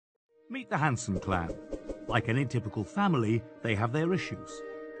Meet the Hanson clan. Like any typical family, they have their issues.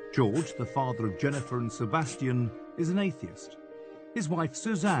 George, the father of Jennifer and Sebastian, is an atheist. His wife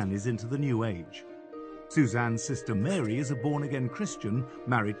Suzanne is into the New Age. Suzanne's sister Mary is a born-again Christian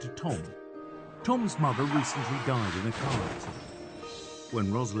married to Tom. Tom's mother recently died in a car accident.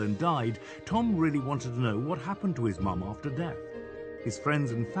 When Rosalind died, Tom really wanted to know what happened to his mum after death. His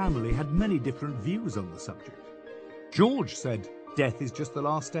friends and family had many different views on the subject. George said, "Death is just the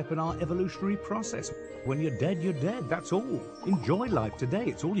last step in our evolutionary process. When you're dead, that's all. Enjoy life today,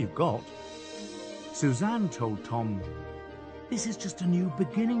 it's all you've got." Suzanne told Tom, "This is just a new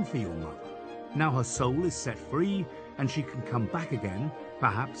beginning for your mother. Now her soul is set free, and she can come back again,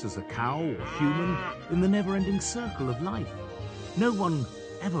 perhaps as a cow or human, in the never-ending circle of life. No one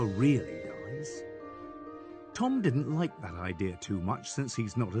ever really dies." Tom didn't like that idea too much since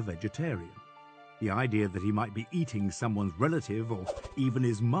he's not a vegetarian. The idea that he might be eating someone's relative or even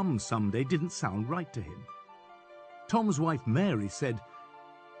his mum someday didn't sound right to him. Tom's wife Mary said,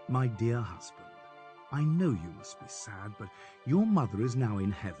 "My dear husband, I know you must be sad, but your mother is now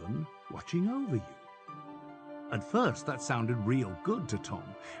in heaven watching over you." At first that sounded real good to Tom,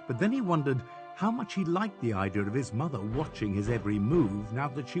 but then he wondered how much he liked the idea of his mother watching his every move now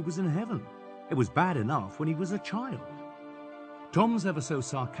that she was in heaven. It was bad enough when he was a child. Tom's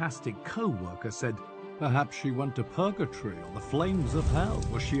ever-so-sarcastic co-worker said, "Perhaps she went to purgatory or the flames of hell.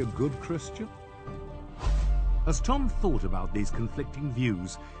 Was she a good Christian?" As Tom thought about these conflicting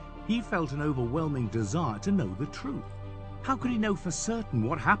views, he felt an overwhelming desire to know the truth. How could he know for certain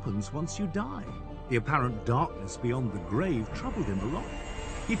what happens once you die? The apparent darkness beyond the grave troubled him a lot.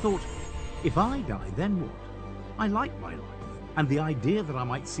 He thought, if I die, then what? I like my life, and the idea that I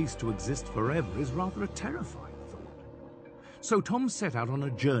might cease to exist forever is rather a terrifying thought. So Tom set out on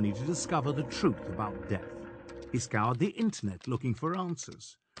a journey to discover the truth about death. He scoured the internet looking for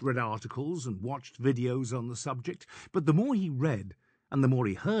answers, read articles and watched videos on the subject, but the more he read and the more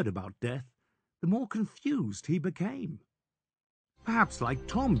he heard about death, the more confused he became. Perhaps like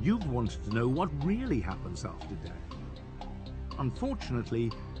Tom, you've wanted to know what really happens after death.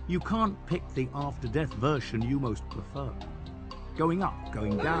 Unfortunately, you can't pick the after-death version you most prefer. Going up,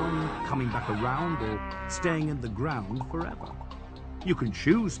 going down, coming back around, or staying in the ground forever. You can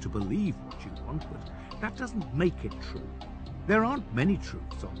choose to believe what you want, but that doesn't make it true. There aren't many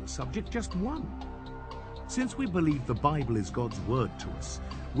truths on the subject, just one. Since we believe the Bible is God's word to us,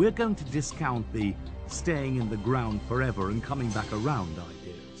 we're going to discount the staying in the ground forever and coming back around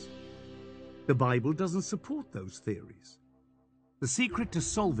ideas. The Bible doesn't support those theories. The secret to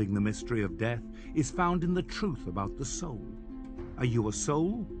solving the mystery of death is found in the truth about the soul. Are you a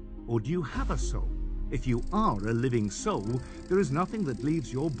soul, or do you have a soul? If you are a living soul, there is nothing that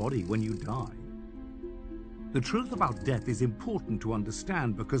leaves your body when you die. The truth about death is important to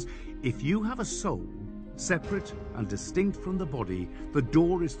understand because if you have a soul, separate and distinct from the body, the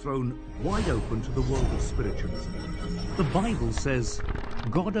door is thrown wide open to the world of spiritualism. The Bible says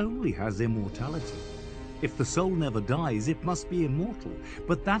God only has immortality. If the soul never dies, it must be immortal,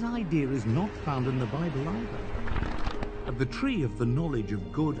 but that idea is not found in the Bible either. At the tree of the knowledge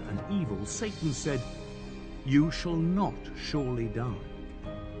of good and evil, Satan said, "You shall not surely die."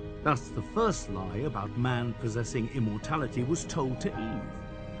 Thus the first lie about man possessing immortality was told to Eve.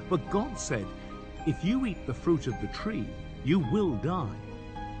 But God said, "If you eat the fruit of the tree, you will die."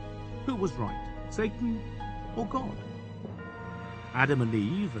 Who was right, Satan or God? Adam and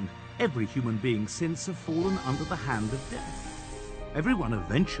Eve and every human being since have fallen under the hand of death. Everyone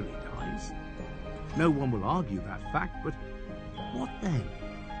eventually dies. No one will argue that fact, but what then?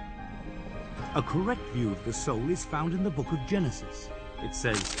 A correct view of the soul is found in the book of Genesis. It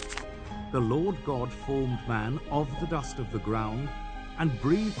says, "The Lord God formed man of the dust of the ground and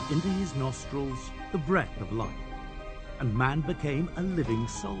breathed into his nostrils the breath of life, and man became a living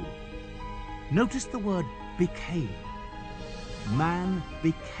soul." Notice the word became. Man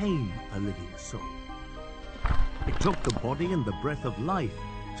became a living soul. It took the body and the breath of life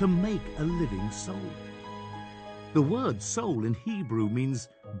to make a living soul. The word soul in Hebrew means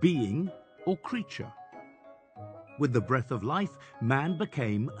being or creature. With the breath of life, man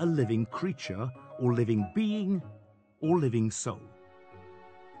became a living creature or living being or living soul.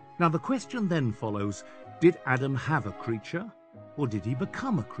 Now the question then follows, did Adam have a creature or did he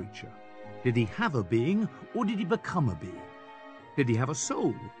become a creature? Did he have a being or did he become a being? Did he have a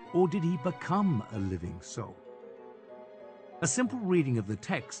soul or did he become a living soul? A simple reading of the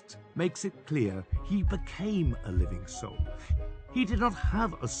text makes it clear he became a living soul. He did not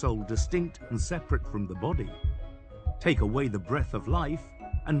have a soul distinct and separate from the body. Take away the breath of life,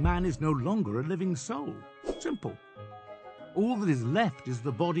 and man is no longer a living soul. Simple. All that is left is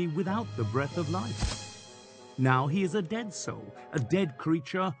the body without the breath of life. Now he is a dead soul, a dead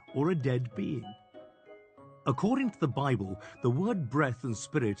creature, or a dead being. According to the Bible, the word breath and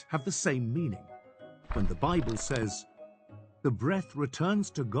spirit have the same meaning. When the Bible says, "The breath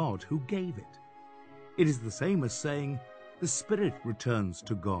returns to God who gave it," it is the same as saying, "The spirit returns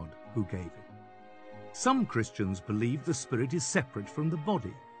to God who gave it." Some Christians believe the spirit is separate from the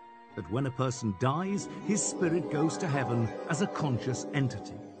body, that when a person dies, his spirit goes to heaven as a conscious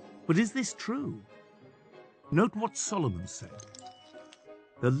entity. But is this true? Note what Solomon said.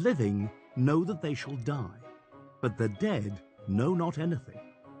 "The living know that they shall die, but the dead know not anything.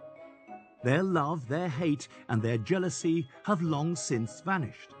 Their love, their hate, and their jealousy have long since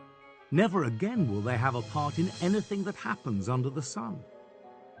vanished. Never again will they have a part in anything that happens under the sun."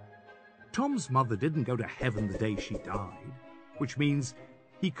 Tom's mother didn't go to heaven the day she died, which means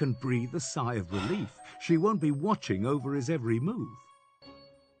he can breathe a sigh of relief. She won't be watching over his every move.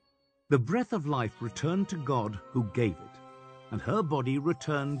 The breath of life returned to God who gave it, and her body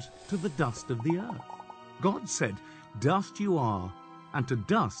returned to the dust of the earth. God said, "Dust you are, and to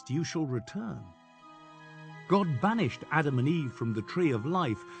dust you shall return." God banished Adam and Eve from the tree of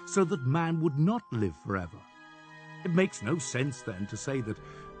life so that man would not live forever. It makes no sense then to say that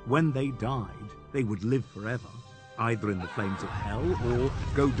when they died, they would live forever, either in the flames of hell or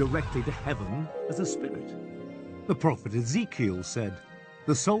go directly to heaven as a spirit. The prophet Ezekiel said,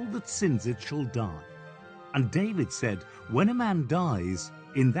 "The soul that sins it shall die." And David said, "When a man dies,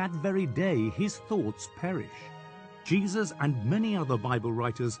 in that very day his thoughts perish." Jesus and many other Bible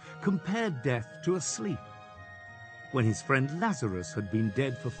writers compared death to a sleep. When his friend Lazarus had been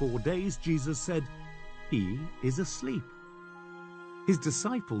dead for 4 days, Jesus said, "He is asleep." His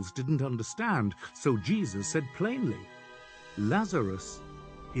disciples didn't understand, so Jesus said plainly, "Lazarus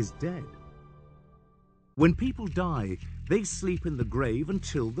is dead." When people die, they sleep in the grave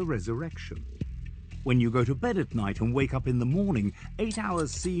until the resurrection. When you go to bed at night and wake up in the morning, 8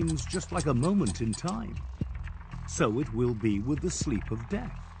 hours seems just like a moment in time. So it will be with the sleep of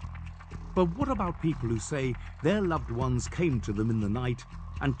death. But what about people who say their loved ones came to them in the night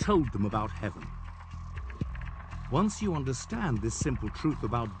and told them about heaven? Once you understand this simple truth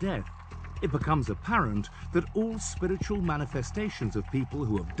about death, it becomes apparent that all spiritual manifestations of people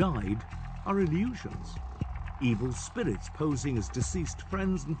who have died are illusions. Evil spirits posing as deceased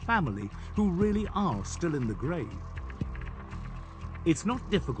friends and family who really are still in the grave. It's not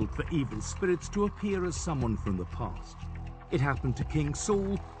difficult for evil spirits to appear as someone from the past. It happened to King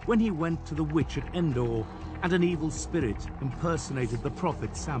Saul when he went to the witch at Endor and an evil spirit impersonated the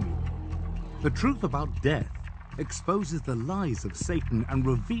prophet Samuel. The truth about death exposes the lies of Satan and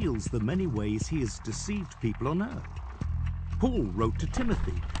reveals the many ways he has deceived people on earth. Paul wrote to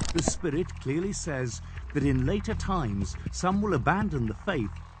Timothy, "The Spirit clearly says that in later times some will abandon the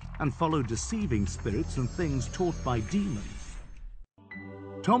faith and follow deceiving spirits and things taught by demons."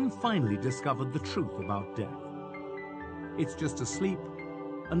 Tom finally discovered the truth about death. It's just a sleep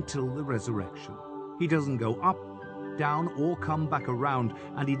until the resurrection. He doesn't go up, down, or come back around,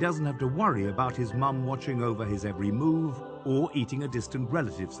 and he doesn't have to worry about his mum watching over his every move or eating a distant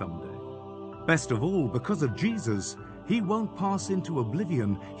relative someday. Best of all, because of Jesus, he won't pass into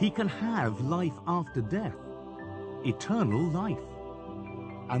oblivion. He can have life after death, eternal life.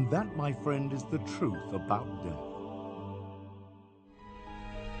 And that, my friend, is the truth about death.